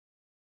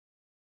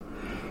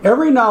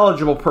Every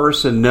knowledgeable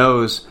person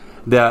knows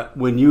that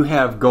when you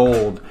have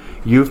gold,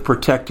 you've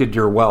protected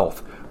your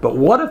wealth. But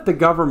what if the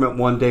government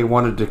one day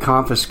wanted to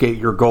confiscate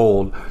your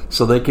gold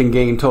so they can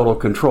gain total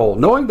control,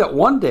 knowing that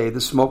one day the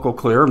smoke will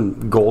clear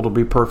and gold will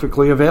be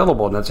perfectly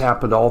available, and that's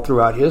happened all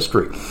throughout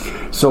history.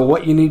 So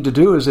what you need to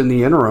do is, in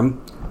the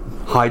interim,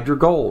 hide your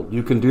gold.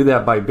 You can do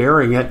that by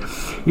burying it.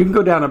 You can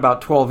go down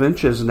about 12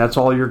 inches, and that's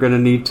all you're going to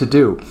need to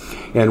do.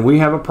 And we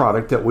have a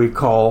product that we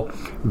call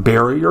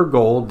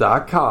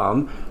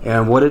buryyourgold.com,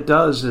 and what it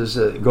does is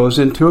it goes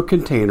into a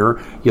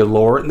container. You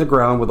lower it in the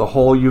ground with a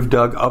hole you've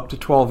dug up to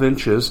 12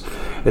 inches.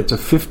 It's a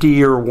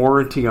 50-year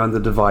warranty on the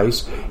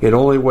device. It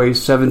only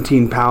weighs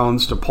 17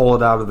 pounds to pull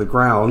it out of the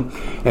ground,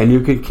 and you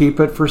can keep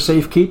it for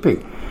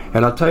safekeeping.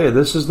 And I'll tell you,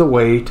 this is the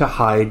way to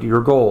hide your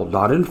gold.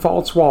 Not in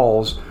false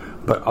walls,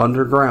 but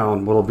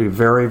underground, will be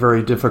very,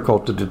 very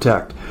difficult to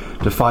detect.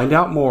 To find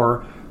out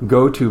more,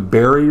 go to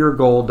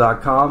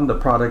buryyourgold.com. The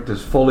product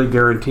is fully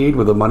guaranteed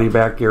with a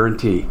money-back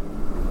guarantee.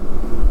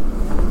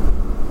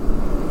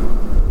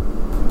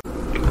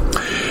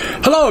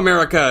 Hello,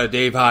 America.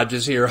 Dave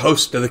Hodges here,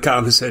 host of the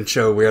Common Sense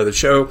Show. We are the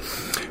show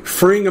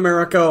freeing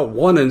America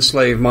one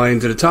enslaved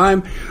mind at a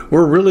time.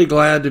 We're really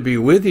glad to be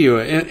with you.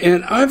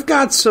 And I've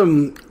got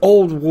some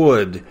old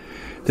wood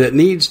that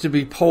needs to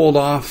be pulled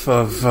off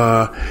of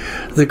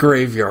the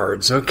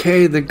graveyards,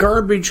 okay? The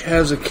garbage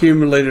has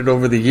accumulated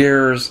over the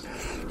years,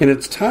 and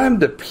it's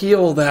time to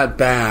peel that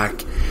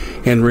back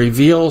and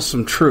reveal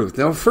some truth.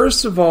 Now,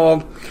 first of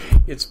all,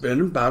 it's been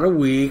about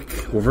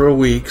over a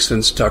week,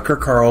 since Tucker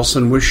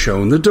Carlson was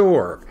shown the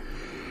door.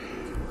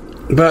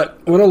 But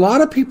what a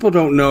lot of people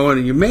don't know,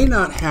 and you may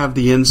not have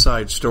the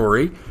inside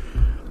story,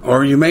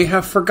 or you may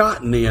have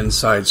forgotten the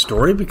inside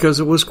story because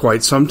it was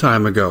quite some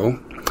time ago,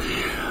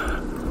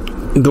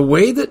 the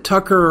way that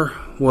Tucker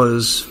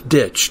was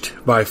ditched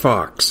by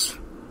Fox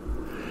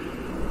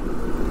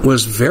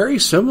was very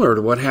similar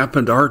to what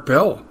happened to Art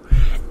Bell.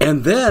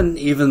 And then,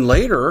 even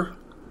later,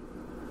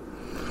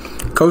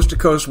 Coast to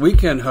Coast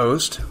Weekend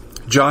host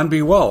John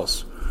B.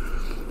 Wells.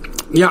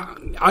 Yeah,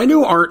 I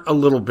knew Art a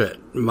little bit.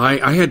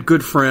 I had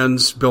good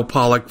friends, Bill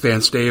Pollock,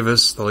 Vance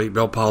Davis, the late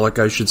Bill Pollock,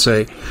 I should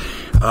say.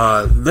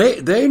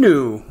 They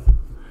knew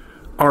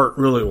Art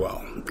really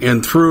well.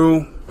 And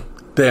through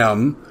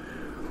them,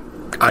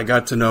 I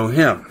got to know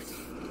him.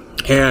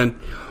 And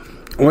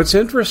what's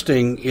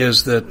interesting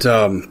is that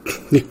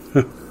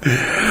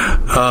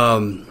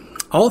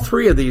all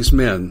three of these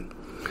men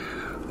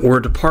were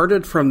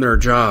departed from their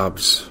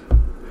jobs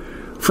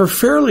for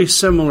fairly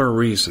similar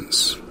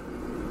reasons.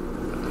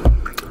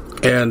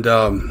 And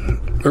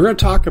we're going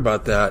to talk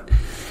about that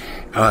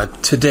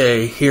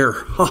today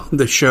here on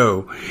the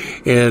show.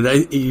 And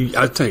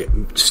I'll tell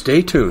you,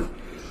 stay tuned.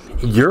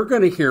 You're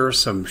going to hear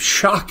some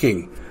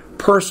shocking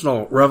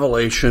personal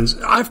revelations.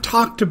 I've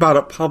talked about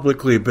it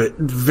publicly, but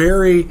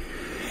very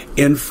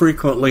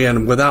infrequently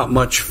and without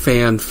much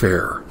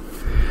fanfare.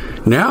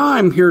 Now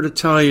I'm here to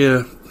tell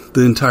you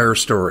the entire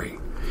story,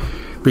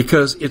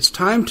 because it's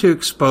time to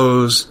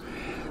expose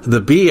the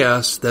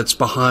BS that's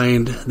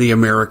behind the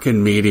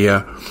American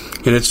media,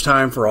 and it's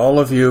time for all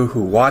of you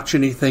who watch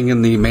anything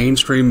in the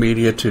mainstream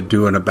media to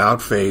do an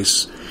about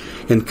face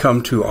and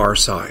come to our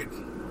side.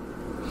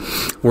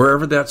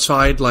 Wherever that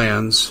side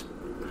lands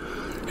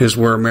is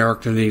where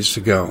America needs to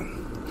go.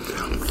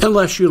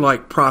 Unless you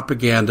like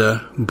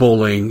propaganda,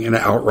 bullying, and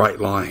outright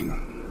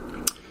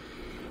lying.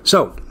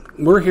 So,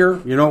 we're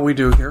here. You know what we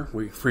do here.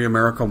 We free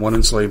America one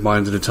enslaved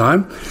mind at a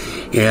time.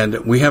 And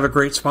we have a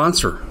great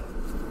sponsor.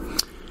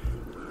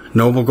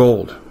 Noble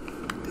Gold.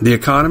 The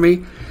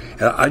economy.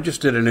 I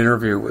just did an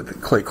interview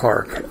with Clay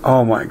Clark.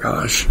 Oh my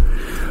gosh.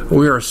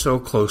 We are so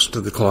close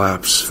to the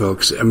collapse,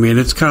 folks. I mean,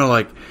 it's kind of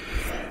like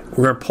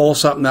we're going to pull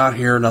something out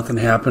here, nothing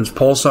happens.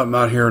 Pull something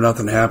out here,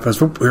 nothing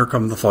happens. Whoop, here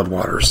come the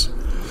floodwaters.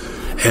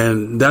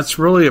 And that's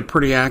really a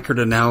pretty accurate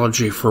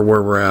analogy for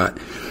where we're at.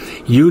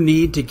 You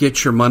need to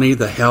get your money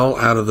the hell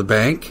out of the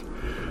bank,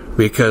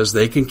 because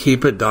they can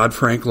keep it.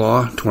 Dodd-Frank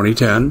Law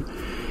 2010.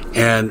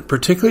 And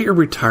particularly your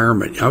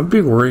retirement. I would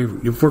be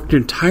worried. You've worked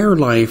your entire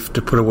life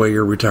to put away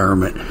your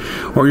retirement,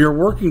 or you're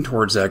working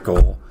towards that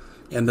goal,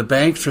 and the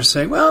banks are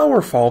saying, well,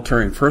 we're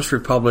faltering. First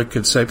Republic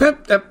could say,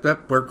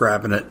 we're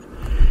grabbing it.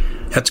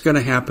 That's going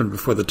to happen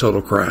before the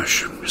total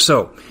crash.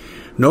 So,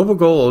 Noble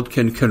Gold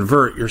can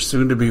convert your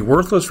soon-to-be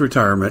worthless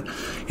retirement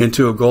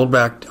into a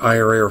gold-backed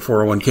IRA or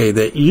 401k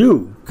that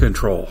you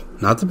control,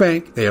 not the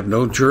bank. They have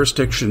no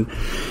jurisdiction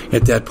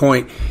at that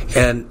point,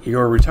 and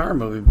your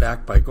retirement will be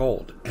backed by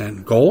gold.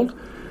 And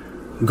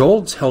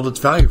gold's held its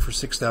value for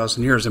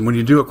 6,000 years, and when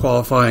you do a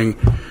qualifying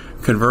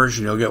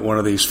conversion, you'll get one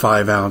of these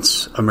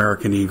 5-ounce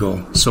American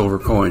Eagle silver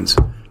coins.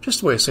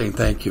 Just a way of saying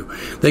thank you.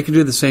 They can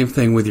do the same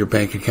thing with your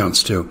bank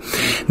accounts, too.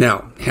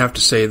 Now, I have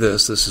to say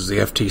this is the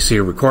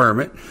FTC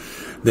requirement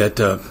that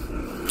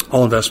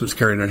all investments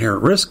carry an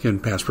inherent risk,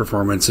 and past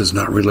performance is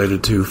not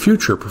related to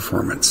future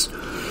performance.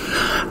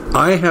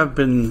 I have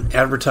been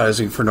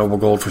advertising for Noble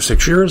Gold for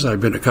 6 years.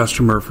 I've been a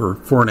customer for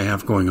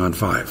 4.5 going on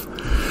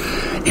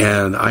 5.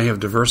 And I have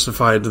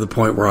diversified to the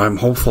point where I'm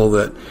hopeful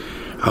that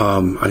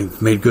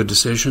I've made good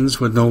decisions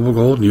with Noble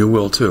Gold, and you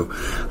will too.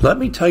 Let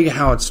me tell you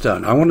how it's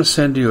done. I want to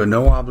send you a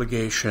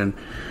no-obligation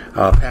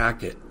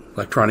packet,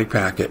 electronic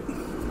packet.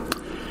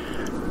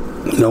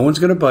 No one's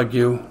going to bug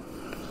you.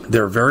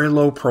 They're very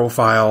low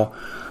profile.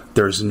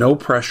 There's no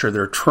pressure.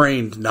 They're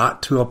trained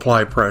not to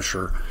apply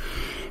pressure.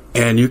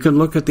 And you can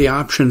look at the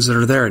options that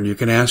are there, and you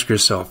can ask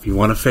yourself, you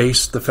want to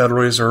face the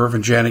Federal Reserve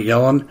and Janet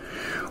Yellen,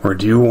 or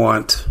do you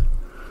want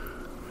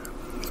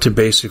to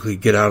basically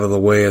get out of the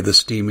way of the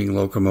steaming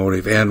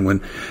locomotive? And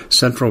when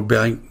central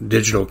bank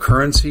digital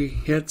currency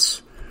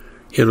hits,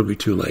 it'll be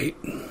too late.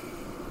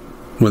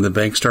 When the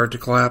banks start to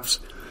collapse,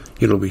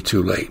 it'll be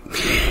too late.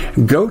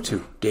 Go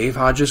to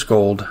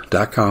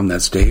DaveHodgesGold.com.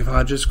 That's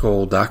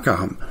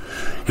DaveHodgesGold.com.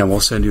 And we'll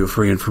send you a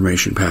free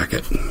information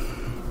packet.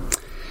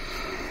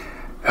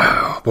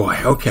 Oh, boy.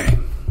 Okay.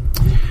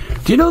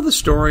 Do you know the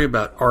story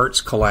about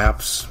Art's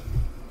collapse?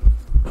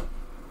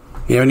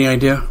 You have any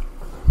idea?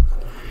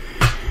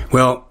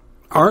 Well,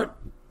 Art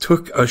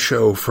took a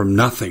show from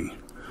nothing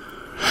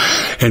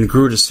and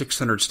grew to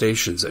 600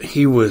 stations.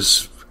 He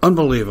was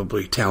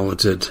unbelievably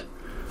talented.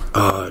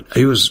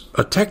 He was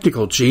a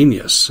technical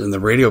genius in the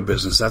radio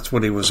business. That's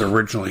what he was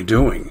originally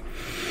doing.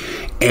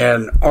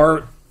 And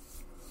Art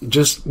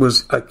just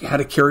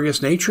had a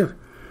curious nature.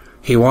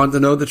 He wanted to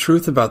know the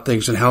truth about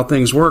things and how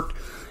things worked.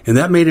 And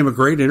that made him a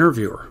great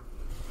interviewer.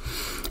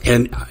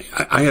 And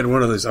I had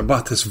one of those. I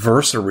bought this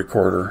Versa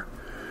recorder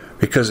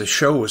because a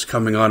show was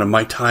coming on in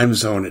my time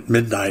zone at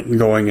midnight and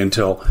going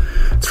until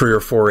 3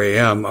 or 4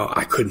 a.m.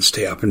 I couldn't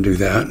stay up and do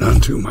that,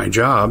 not do my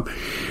job.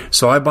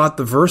 So I bought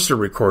the Versa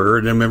recorder,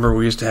 and remember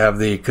we used to have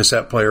the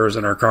cassette players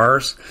in our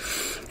cars,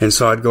 and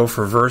so I'd go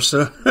for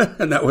Versa,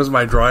 and that was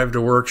my drive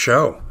to work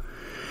show.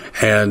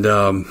 And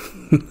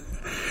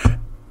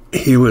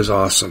he was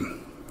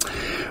awesome.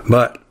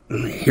 But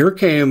here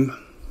came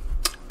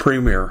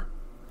Premier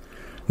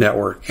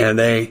Network, and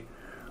they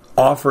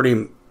offered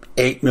him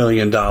 $8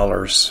 million.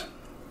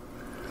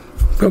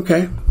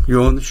 Okay,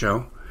 you own the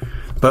show.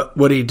 But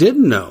what he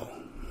didn't know,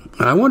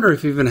 and I wonder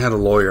if he even had a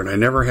lawyer, and I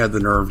never had the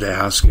nerve to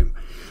ask him,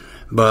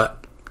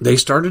 but they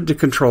started to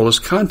control his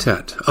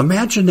content.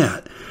 Imagine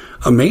that.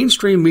 A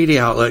mainstream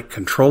media outlet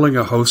controlling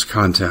a host's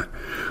content.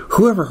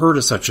 Who ever heard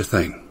of such a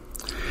thing?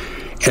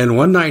 And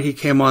one night he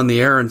came on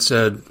the air and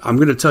said, I'm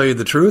going to tell you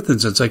the truth,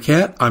 and since I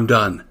can't, I'm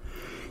done.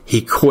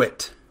 He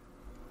quit.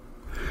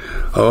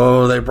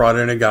 Oh, they brought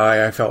in a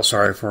guy. I felt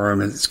sorry for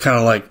him. It's kind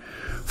of like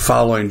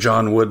following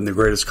John Wooden, the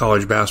greatest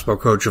college basketball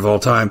coach of all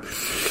time.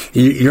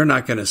 You're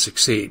not going to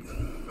succeed.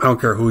 I don't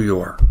care who you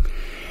are.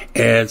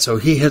 And so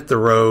he hit the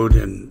road,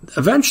 and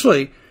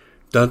eventually,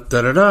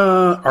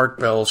 Art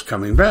Bell's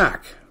coming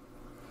back.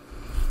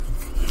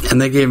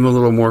 And they gave him a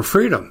little more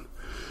freedom.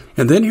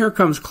 And then here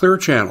comes Clear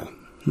Channel.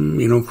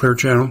 You know Clear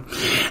Channel?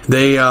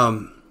 They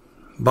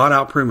bought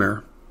out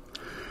Premier,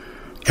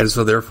 and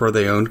so therefore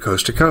they owned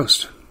Coast to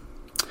Coast.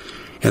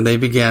 And they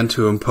began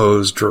to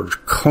impose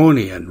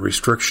draconian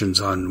restrictions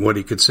on what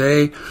he could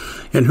say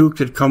and who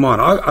could come on.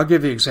 I'll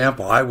give you an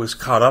example. I was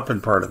caught up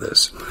in part of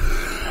this.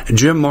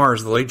 Jim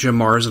Mars, the late Jim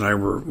Mars, and I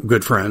were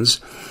good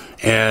friends.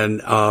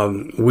 And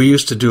we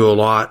used to do a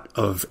lot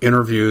of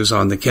interviews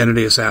on the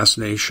Kennedy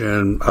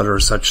assassination, other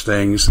such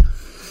things.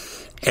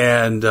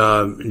 And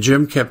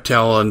Jim kept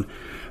telling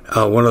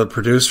one of the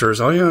producers,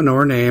 oh, yeah, I know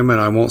her name,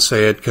 and I won't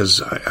say it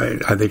because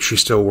I think she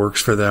still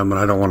works for them, and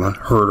I don't want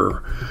to hurt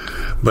her.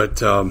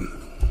 But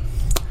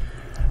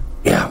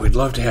yeah, we'd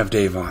love to have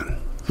Dave on.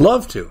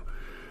 Love to.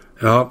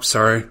 Oh,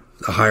 sorry.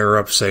 The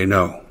higher-ups say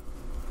no.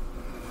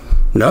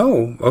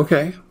 No?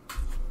 Okay.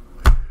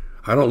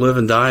 I don't live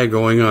and die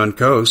going on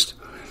Coast.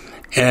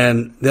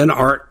 And then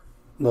Art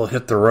will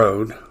hit the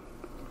road.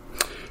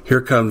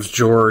 Here comes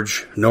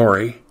George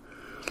Norrie.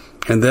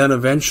 And then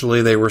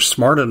eventually they were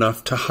smart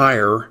enough to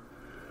hire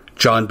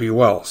John B.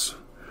 Wells.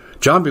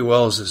 John B.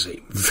 Wells is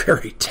a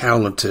very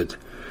talented,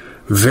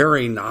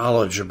 very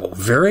knowledgeable,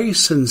 very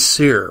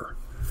sincere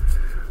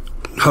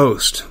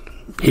host.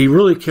 He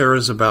really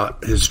cares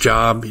about his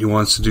job. He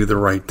wants to do the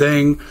right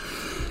thing.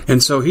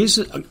 And so he's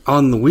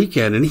on the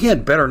weekend, and he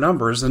had better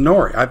numbers than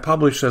Norrie. I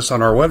published this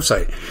on our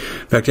website.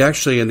 In fact,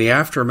 actually, in the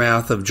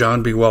aftermath of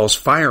John B. Wells'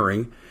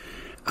 firing,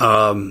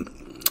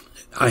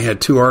 I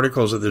had two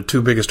articles, the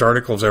two biggest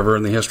articles ever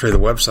in the history of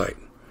the website.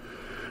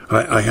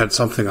 I had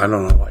something, I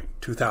don't know, like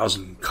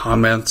 2,000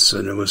 comments,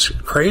 and it was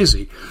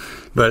crazy.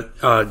 But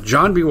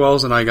John B.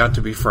 Wells and I got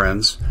to be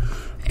friends,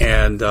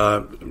 and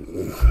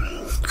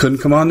couldn't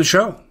come on the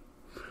show.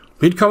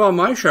 He'd come on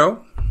my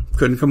show,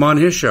 couldn't come on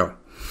his show.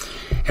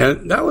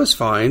 And that was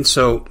fine.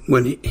 So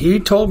when he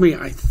told me,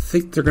 I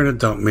think they're going to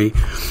dump me,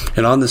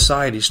 and on the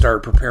side he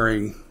started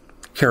preparing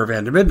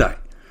Caravan to Midnight.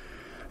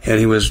 And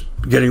he was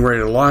getting ready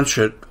to launch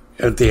it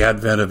at the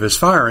advent of his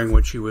firing,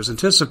 which he was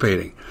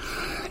anticipating.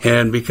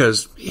 And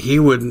because he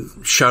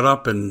wouldn't shut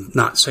up and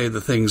not say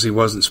the things he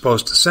wasn't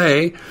supposed to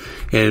say,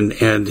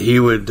 and he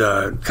would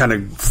kind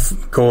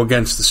of go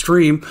against the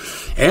stream,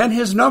 and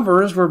his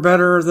numbers were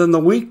better than the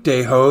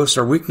weekday host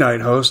or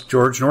weeknight host,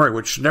 George Norrie,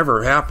 which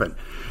never happened.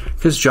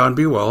 because John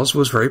B. Wells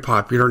was very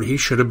popular and he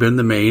should have been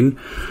the main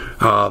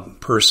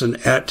person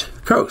at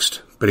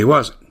Coast, but he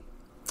wasn't.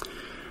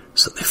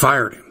 So they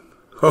fired him.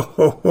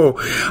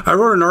 I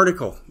wrote an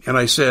article and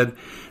I said,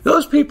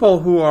 those people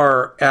who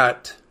are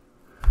at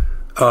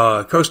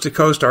Coast to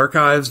Coast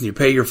Archives and you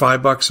pay your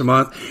 $5 a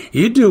month,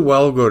 you do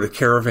well go to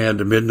Caravan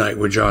to Midnight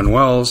with John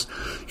Wells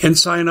and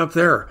sign up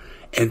there.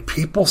 And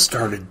people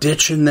started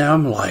ditching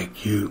them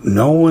like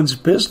no one's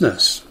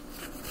business.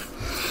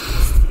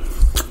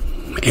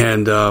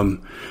 And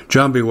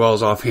John B.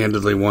 Wells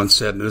offhandedly once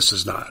said, and this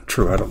is not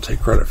true, I don't take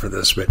credit for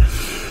this, but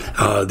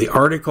the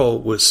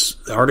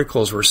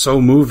articles were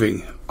so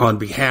moving on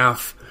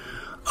behalf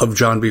of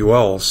John B.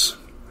 Wells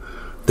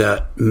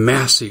that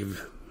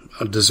massive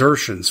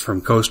desertions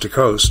from Coast to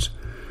Coast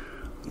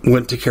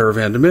went to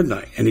Caravan to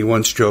Midnight. And he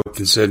once joked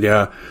and said,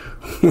 yeah,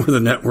 we're the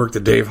network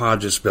that Dave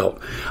Hodges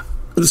built.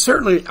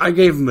 Certainly, I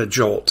gave him a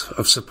jolt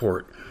of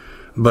support,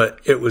 but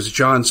it was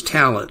John's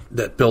talent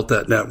that built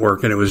that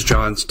network, and it was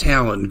John's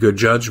talent and good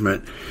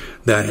judgment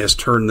that has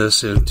turned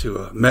this into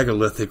a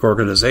megalithic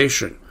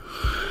organization.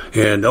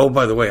 And, oh,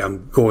 by the way,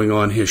 I'm going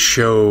on his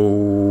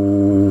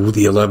show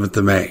the 11th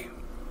of May.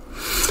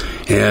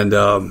 And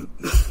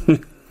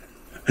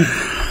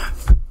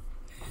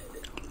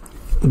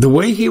the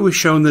way he was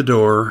shown the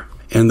door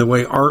and the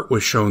way Art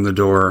was shown the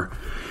door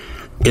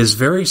is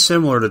very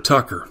similar to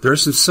Tucker.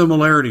 There's some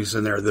similarities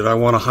in there that I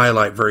want to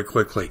highlight very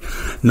quickly.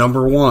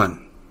 Number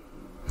one,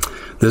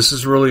 this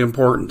is really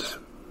important.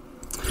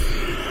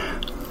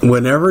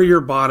 Whenever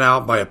you're bought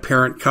out by a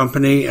parent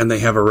company and they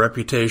have a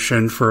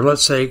reputation for,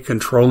 let's say,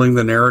 controlling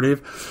the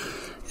narrative,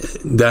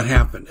 that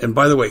happened. And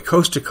by the way,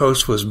 Coast to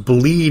Coast was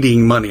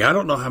bleeding money. I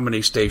don't know how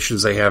many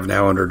stations they have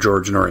now under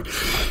George Norrie.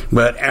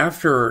 But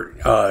after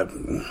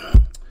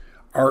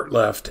Art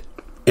left,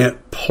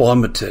 it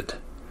plummeted.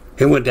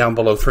 It went down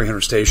below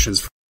 300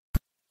 stations.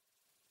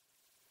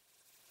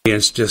 It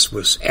just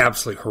was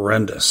absolutely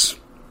horrendous.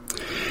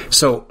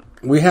 So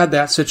we had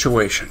that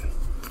situation,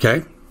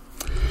 okay?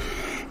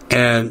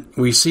 And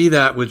we see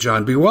that with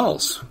John B.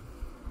 Wells.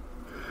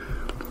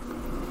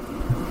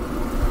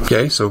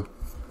 Okay, so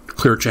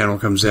Clear Channel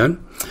comes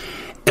in.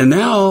 And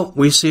now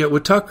we see it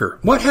with Tucker.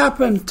 What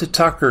happened to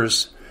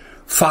Tucker's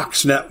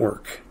Fox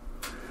network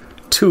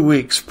 2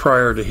 weeks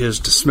prior to his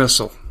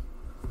dismissal?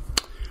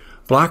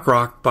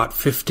 BlackRock bought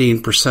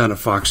 15% of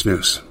Fox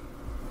News.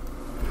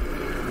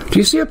 Do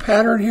you see a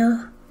pattern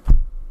here?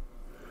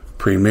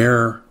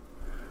 Premier,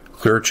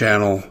 Clear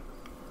Channel,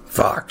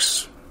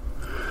 Fox.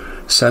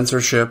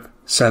 Censorship,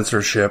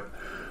 censorship,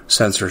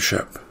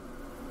 censorship.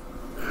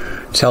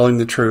 Telling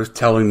the truth,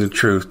 telling the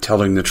truth,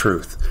 telling the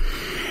truth.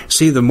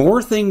 See, the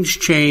more things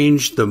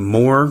change, the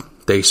more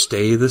they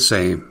stay the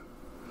same.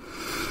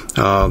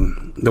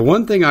 The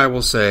one thing I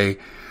will say,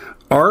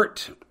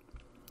 Art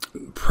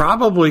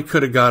probably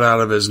could have got out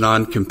of his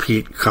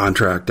non-compete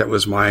contract, that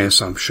was my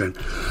assumption,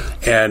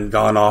 and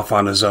gone off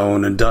on his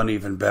own and done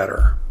even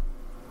better.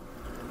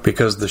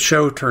 Because the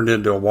show turned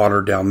into a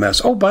watered-down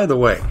mess. Oh, by the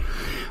way,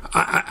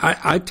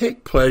 I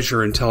take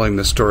pleasure in telling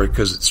this story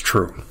because it's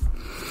true.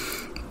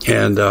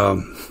 And I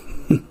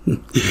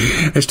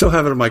still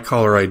have it on my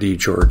caller ID,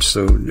 George,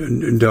 so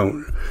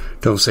don't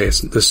say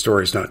this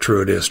story's not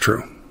true. It is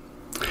true.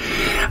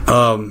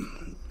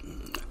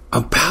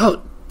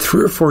 About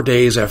 3 or 4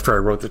 days after I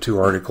wrote the 2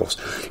 articles,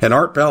 and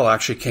Art Bell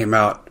actually came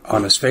out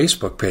on his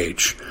Facebook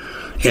page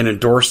and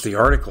endorsed the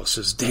article.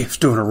 Says, Dave's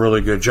doing a really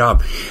good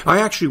job. I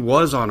actually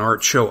was on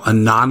Art's show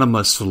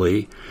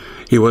anonymously.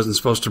 He wasn't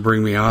supposed to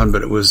bring me on,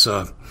 but it was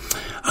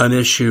an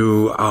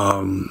issue.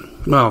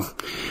 Well,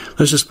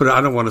 let's just put it,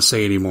 I don't want to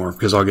say anymore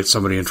because I'll get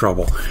somebody in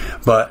trouble.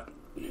 But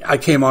I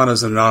came on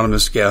as an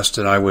anonymous guest,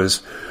 and I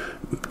was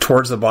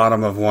towards the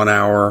bottom of 1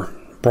 hour,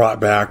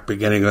 brought back,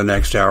 beginning of the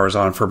next hour, is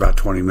on for about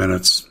 20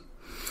 minutes.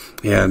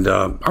 And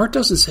Art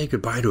doesn't say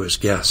goodbye to his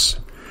guests.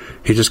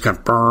 He just kind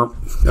of burp.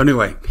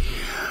 Anyway,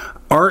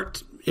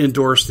 Art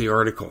endorsed the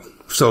article.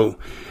 So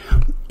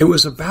it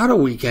was about a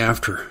week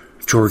after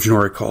George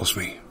Norrie calls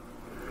me.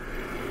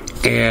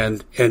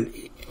 And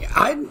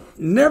I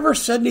never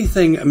said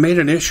anything, made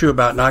an issue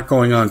about not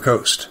going on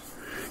Coast,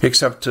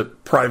 except to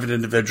private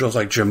individuals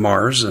like Jim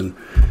Mars and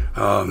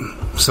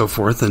so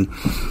forth. And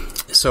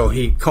so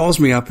he calls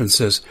me up and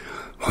says,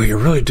 "Oh, you're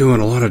really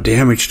doing a lot of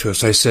damage to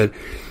us." I said,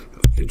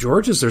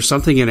 "George, is there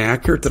something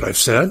inaccurate that I've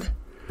said?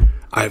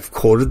 I've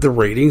quoted the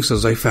ratings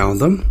as I found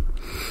them.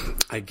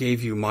 I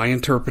gave you my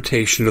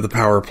interpretation of the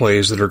power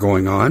plays that are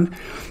going on.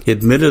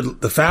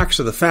 Admitted the facts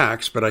are the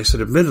facts, but I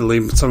said,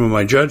 admittedly, some of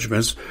my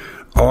judgments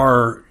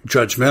are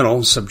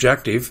judgmental,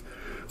 subjective,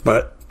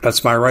 but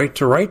that's my right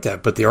to write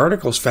that. But the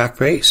article's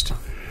fact-based."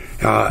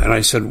 And I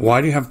said,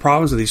 "Why do you have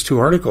problems with these 2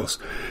 articles?"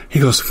 He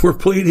goes, "We're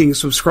bleeding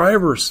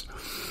subscribers."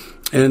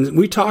 And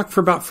we talked for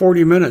about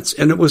 40 minutes,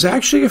 and it was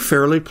actually a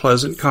fairly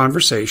pleasant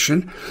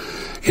conversation.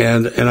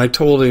 And I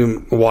told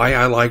him why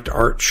I liked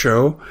Art's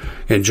show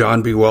and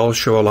John B. Wells'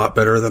 show a lot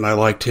better than I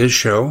liked his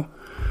show.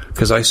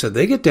 Because I said,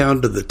 they get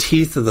down to the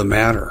teeth of the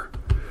matter.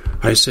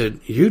 I said,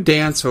 you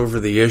dance over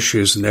the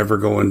issues and never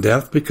go in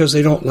depth because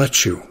they don't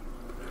let you.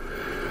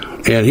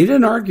 And he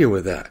didn't argue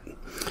with that.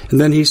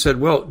 And then he said,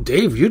 well,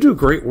 Dave, you do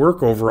great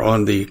work over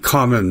on the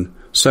Common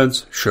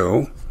Sense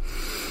show,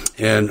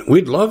 and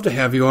we'd love to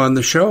have you on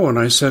the show. And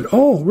I said,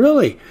 oh,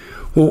 really?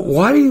 Well,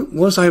 why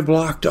was I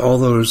blocked all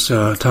those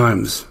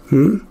times?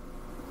 Oh,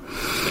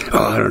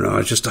 I don't know.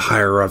 It's just the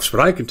higher-ups, but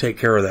I can take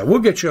care of that. We'll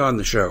get you on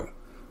the show.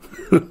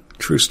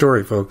 True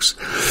story, folks.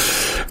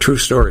 True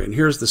story. And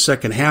here's the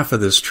second half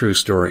of this true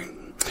story.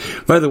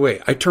 By the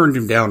way, I turned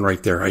him down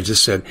right there. I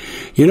just said,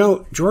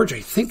 George, I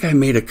think I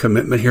made a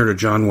commitment here to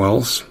John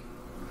Wells.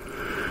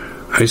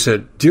 I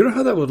said, do you know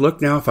how that would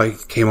look now if I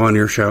came on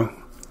your show?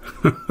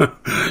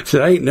 I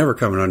said, I ain't never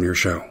coming on your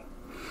show.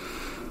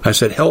 I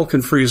said, hell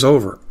can freeze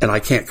over, and I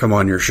can't come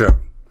on your show.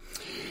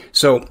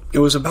 So it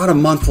was about a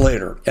month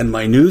later, and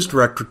my news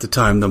director at the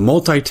time, the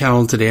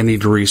multi-talented Annie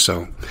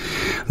DeRiso,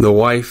 the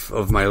wife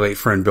of my late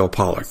friend Bill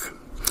Pollock,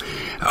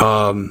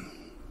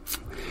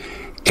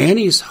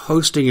 Annie's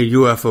hosting a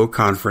UFO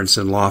conference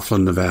in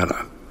Laughlin,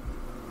 Nevada.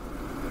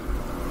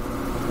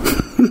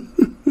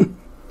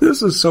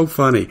 This is so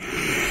funny.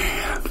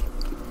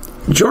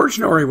 George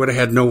Norrie would have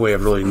had no way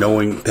of really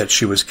knowing that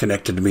she was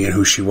connected to me and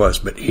who she was,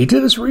 but he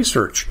did his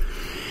research.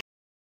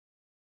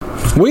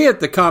 We at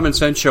the Common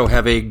Sense Show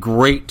have a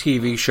great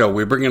TV show.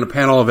 We bring in a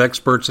panel of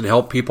experts and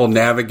help people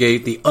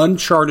navigate the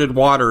uncharted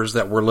waters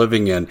that we're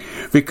living in.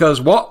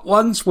 Because what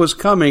once was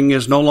coming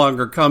is no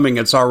longer coming.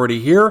 It's already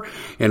here,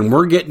 and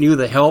we're getting you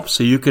the help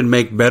so you can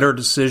make better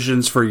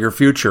decisions for your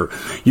future.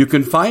 You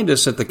can find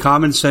us at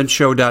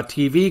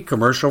thecommonsenseshow.tv,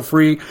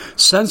 commercial-free,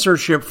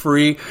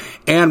 censorship-free,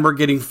 and we're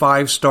getting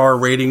 5-star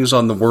ratings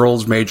on the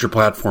world's major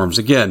platforms.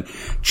 Again,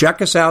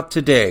 check us out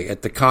today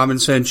at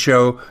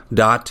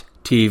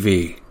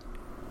thecommonsenseshow.tv.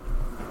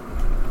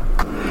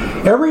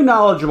 Every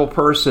knowledgeable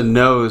person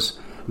knows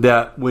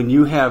that when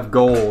you have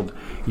gold,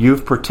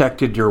 you've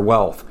protected your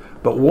wealth.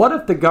 But what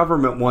if the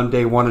government one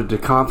day wanted to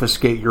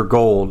confiscate your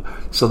gold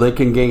so they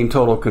can gain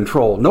total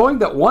control, knowing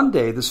that one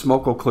day the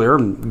smoke will clear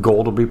and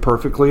gold will be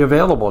perfectly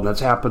available, and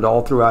that's happened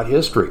all throughout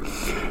history.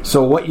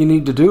 So what you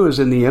need to do is,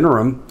 in the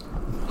interim,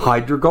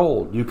 hide your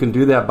gold. You can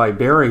do that by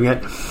burying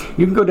it.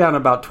 You can go down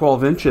about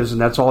 12 inches, and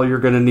that's all you're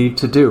going to need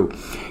to do.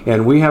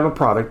 And we have a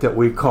product that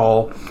we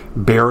call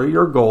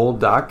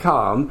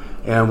buryyourgold.com,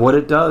 and what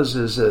it does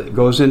is it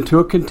goes into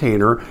a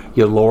container.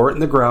 You lower it in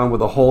the ground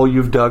with a hole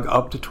you've dug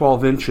up to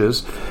 12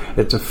 inches.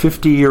 It's a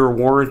 50-year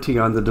warranty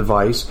on the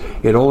device.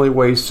 It only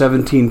weighs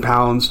 17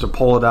 pounds to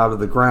pull it out of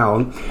the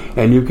ground,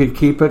 and you can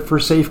keep it for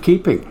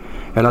safekeeping.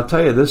 And I'll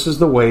tell you, this is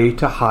the way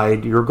to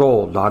hide your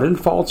gold. Not in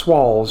false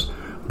walls,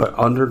 but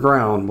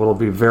underground will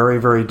be very,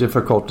 very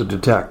difficult to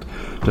detect.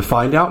 To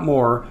find out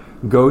more,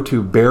 go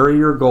to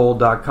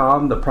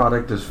buryyourgold.com. The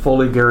product is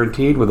fully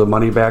guaranteed with a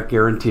money-back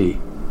guarantee.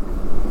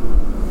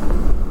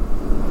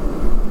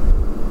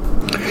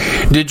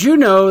 Did you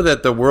know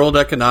that the World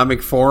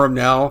Economic Forum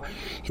now,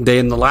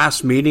 in the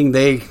last meeting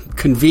they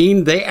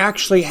convened, they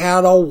actually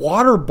had a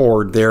water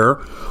board there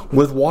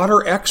with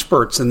water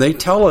experts, and they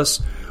tell us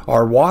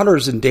our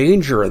water's in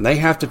danger and they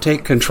have to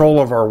take control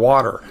of our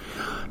water.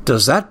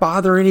 Does that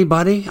bother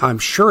anybody? I'm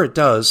sure it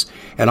does.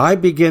 And I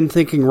begin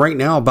thinking right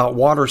now about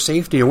water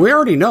safety. And we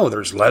already know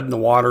there's lead in the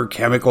water,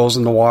 chemicals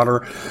in the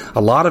water.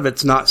 A lot of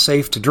it's not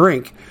safe to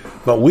drink.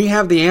 But we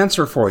have the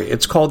answer for you.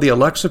 It's called the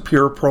Alexa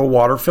Pure Pro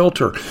Water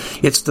Filter.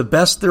 It's the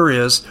best there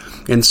is,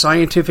 and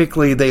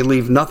scientifically they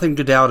leave nothing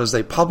to doubt as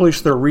they publish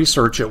their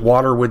research at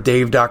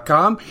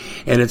waterwithdave.com,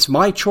 and it's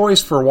my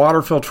choice for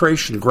water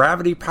filtration.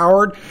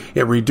 Gravity-powered,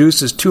 it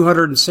reduces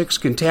 206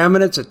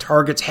 contaminants, it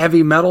targets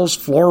heavy metals,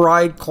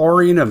 fluoride,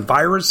 chlorine, and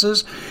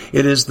viruses.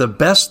 It is the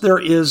best there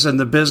is in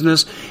the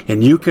business,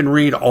 and you can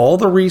read all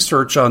the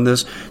research on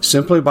this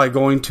simply by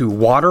going to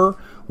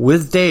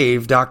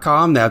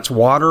waterwithdave.com. That's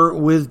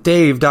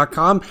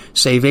waterwithdave.com.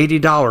 Save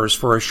 $80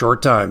 for a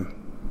short time.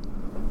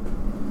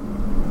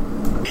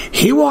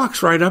 He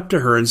walks right up to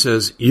her and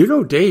says, "You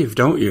know Dave,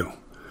 don't you?"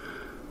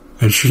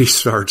 And she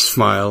starts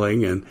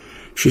smiling and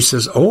she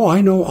says, "Oh,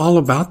 I know all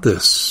about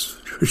this."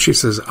 She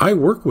says, "I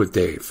work with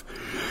Dave."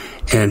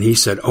 And he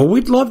said, "Oh,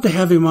 we'd love to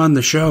have him on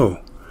the show."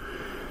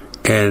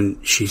 And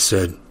she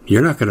said,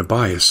 "You're not going to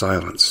buy his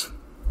silence."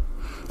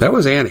 That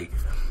was Annie.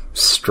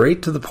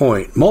 Straight to the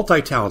point.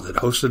 Multi-talented.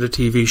 Hosted a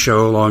TV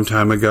show a long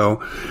time ago.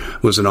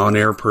 Was an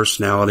on-air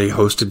personality.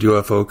 Hosted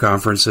UFO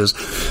conferences.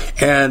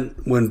 And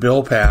when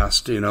Bill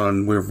passed,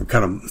 and we were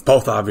kind of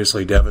both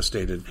obviously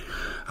devastated,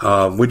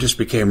 we just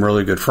became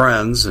really good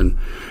friends, and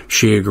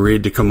she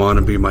agreed to come on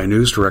and be my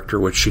news director,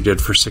 which she did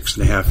for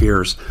 6.5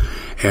 years.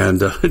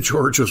 And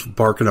George was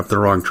barking up the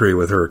wrong tree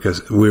with her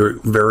because we were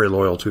very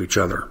loyal to each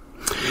other.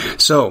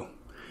 So,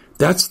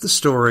 that's the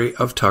story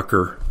of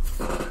Tucker,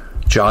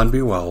 John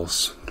B.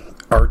 Wells,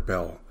 Art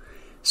Bell.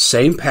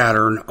 Same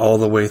pattern all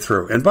the way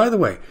through. And by the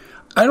way,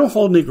 I don't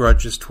hold any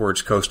grudges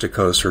towards Coast to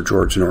Coast or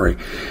George Norrie.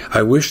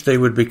 I wish they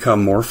would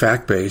become more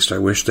fact-based. I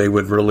wish they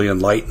would really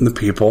enlighten the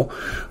people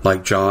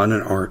like John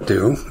and Art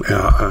do.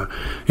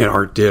 And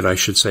Art did, I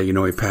should say.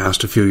 He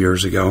passed a few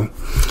years ago.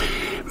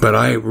 But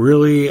I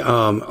really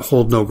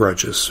hold no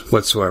grudges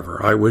whatsoever.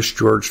 I wish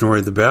George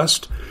Norrie the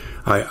best.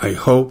 I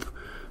hope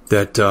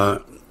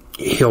that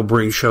he'll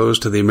bring shows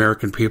to the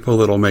American people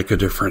that'll make a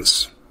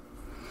difference.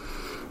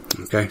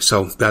 Okay,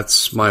 so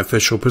that's my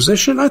official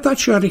position. I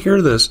thought you ought to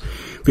hear this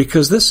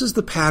because this is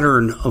the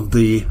pattern of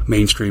the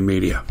mainstream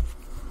media.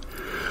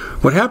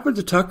 What happened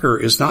to Tucker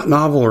is not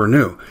novel or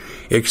new,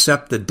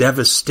 except the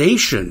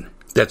devastation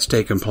that's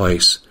taken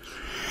place.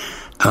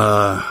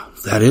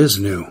 That is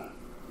new.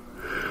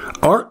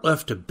 Art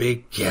left a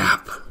big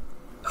gap.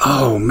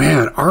 Oh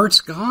man,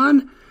 Art's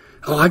gone?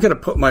 Oh, I got to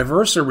put my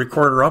Versa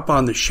recorder up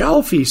on the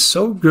shelf. He's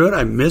so good.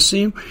 I miss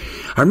him.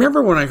 I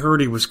remember when I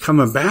heard he was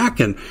coming back,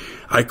 and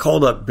I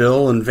called up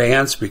Bill and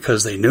Vance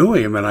because they knew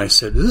him, and I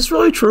said, is this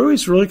really true?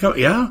 He's really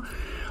coming? Yeah.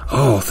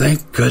 Oh,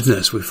 thank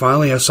goodness. We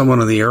finally have someone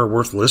on the air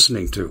worth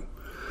listening to.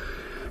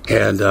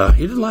 And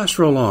he didn't last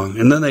real long.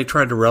 And then they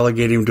tried to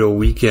relegate him to a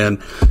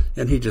weekend,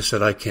 and he just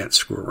said, I can't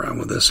screw around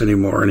with this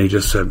anymore. And he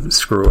just said,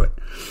 screw it.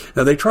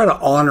 Now, they try to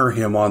honor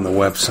him on the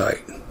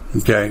website,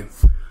 okay?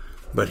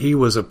 But he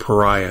was a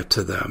pariah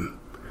to them.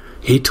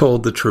 He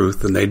told the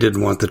truth, and they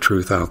didn't want the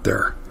truth out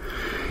there.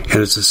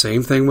 And it's the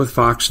same thing with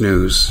Fox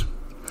News.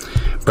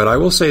 But I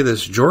will say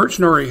this, George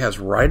Norrie has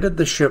righted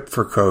the ship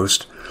for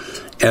Coast,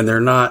 and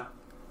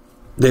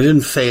they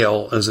didn't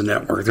fail as a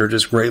network. They're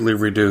just greatly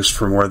reduced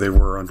from where they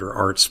were under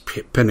Art's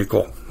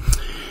pinnacle.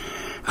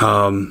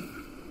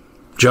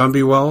 John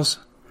B. Wells,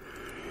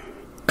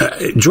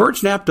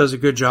 George Knapp does a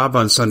good job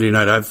on Sunday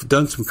night. I've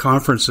done some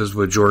conferences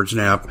with George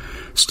Knapp,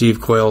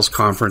 Steve Quayle's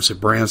conference at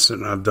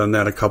Branson. I've done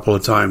that a couple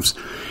of times.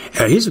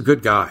 And he's a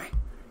good guy.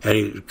 And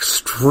he's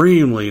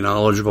extremely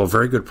knowledgeable,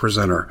 very good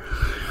presenter.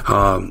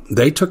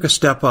 They took a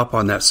step up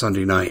on that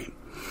Sunday night.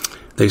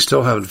 They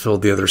still haven't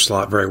filled the other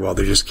slot very well.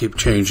 They just keep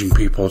changing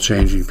people.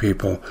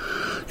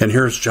 And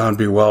here's John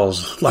B.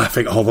 Wells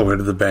laughing all the way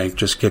to the bank,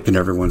 just kicking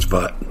everyone's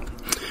butt.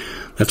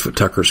 That's what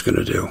Tucker's going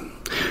to do.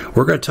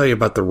 We're going to tell you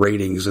about the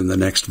ratings in the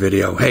next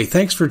video. Hey,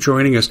 thanks for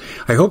joining us.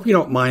 I hope you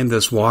don't mind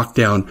this walk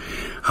down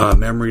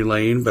memory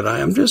lane, but I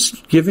am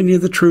just giving you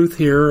the truth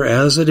here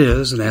as it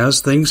is and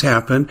as things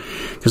happen,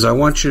 because I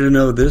want you to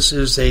know this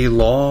is a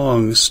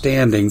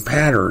long-standing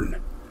pattern.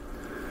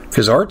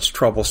 Because Art's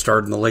trouble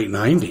started in the late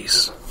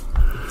 90s.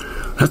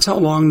 That's how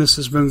long this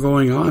has been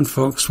going on,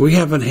 folks. We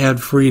haven't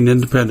had free and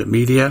independent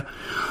media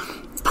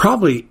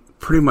probably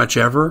pretty much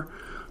ever.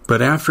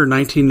 But after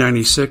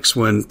 1996,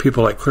 when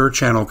people like Clear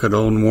Channel could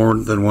own more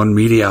than one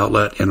media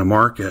outlet in a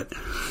market,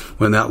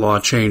 when that law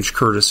changed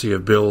courtesy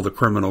of Bill the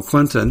Criminal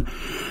Clinton,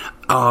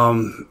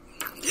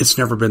 it's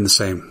never been the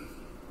same.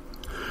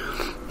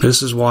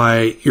 This is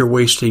why you're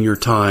wasting your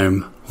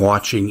time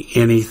watching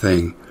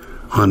anything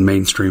on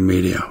mainstream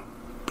media.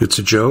 It's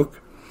a joke.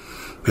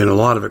 And a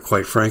lot of it,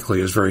 quite frankly,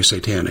 is very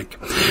satanic.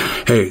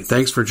 Hey,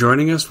 thanks for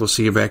joining us. We'll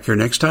see you back here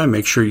next time.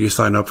 Make sure you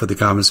sign up for the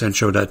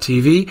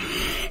CommonSenseShow.tv.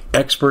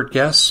 Expert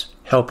guests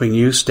helping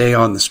you stay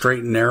on the straight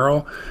and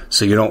narrow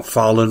so you don't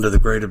fall into the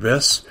great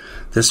abyss.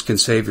 This can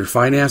save your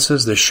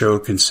finances. This show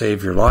can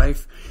save your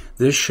life.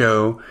 This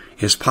show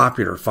is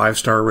popular.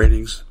 5-star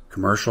ratings,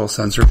 commercial,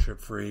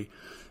 censorship-free,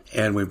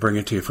 and we bring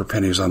it to you for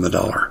pennies on the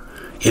dollar.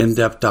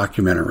 In-depth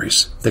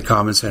documentaries. The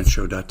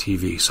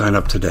CommonSenseShow.tv. Sign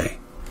up today.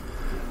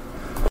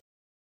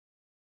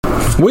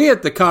 We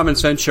at the Common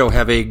Sense Show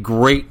have a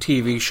great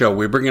TV show.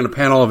 We bring in a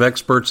panel of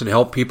experts and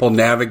help people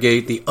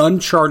navigate the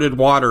uncharted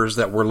waters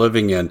that we're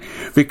living in.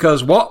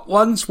 Because what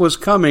once was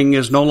coming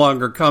is no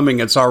longer coming.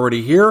 It's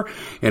already here,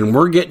 and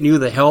we're getting you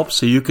the help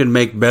so you can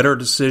make better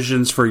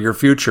decisions for your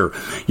future.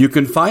 You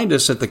can find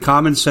us at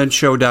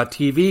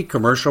thecommonsenseshow.tv,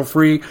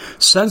 commercial-free,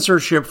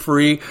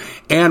 censorship-free,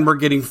 and we're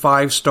getting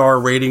 5-star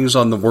ratings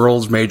on the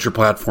world's major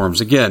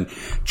platforms. Again,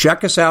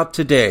 check us out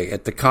today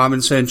at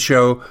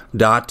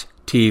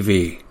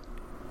thecommonsenseshow.tv.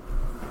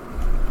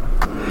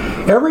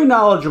 Every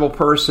knowledgeable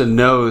person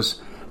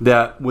knows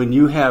that when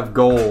you have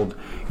gold,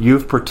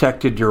 you've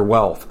protected your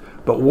wealth.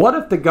 But what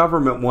if the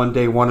government one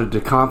day wanted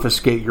to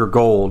confiscate your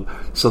gold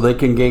so they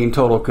can gain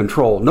total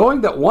control,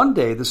 knowing that one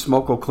day the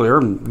smoke will clear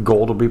and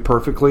gold will be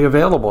perfectly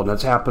available, and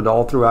that's happened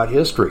all throughout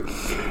history.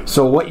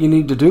 So what you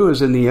need to do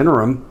is, in the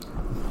interim,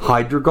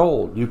 hide your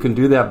gold. You can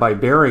do that by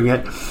burying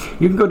it.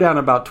 You can go down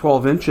about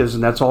 12 inches,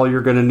 and that's all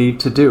you're going to need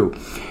to do.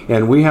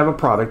 And we have a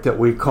product that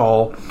we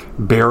call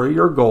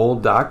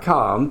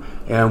buryyourgold.com,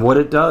 and what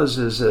it does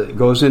is it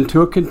goes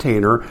into a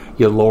container.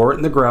 You lower it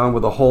in the ground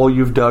with a hole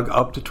you've dug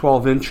up to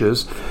 12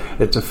 inches.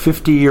 It's a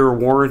 50-year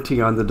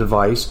warranty on the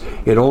device.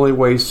 It only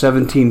weighs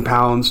 17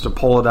 pounds to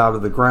pull it out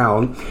of the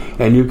ground,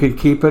 and you can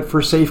keep it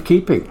for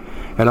safekeeping.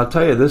 And I'll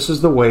tell you, this is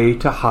the way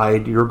to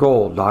hide your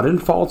gold. Not in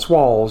false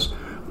walls,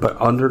 but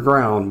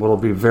underground, will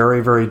be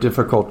very, very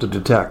difficult to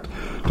detect.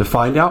 To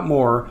find out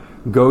more,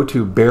 go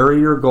to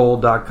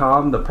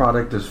buryyourgold.com. The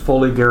product is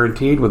fully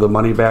guaranteed with a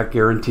money-back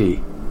guarantee.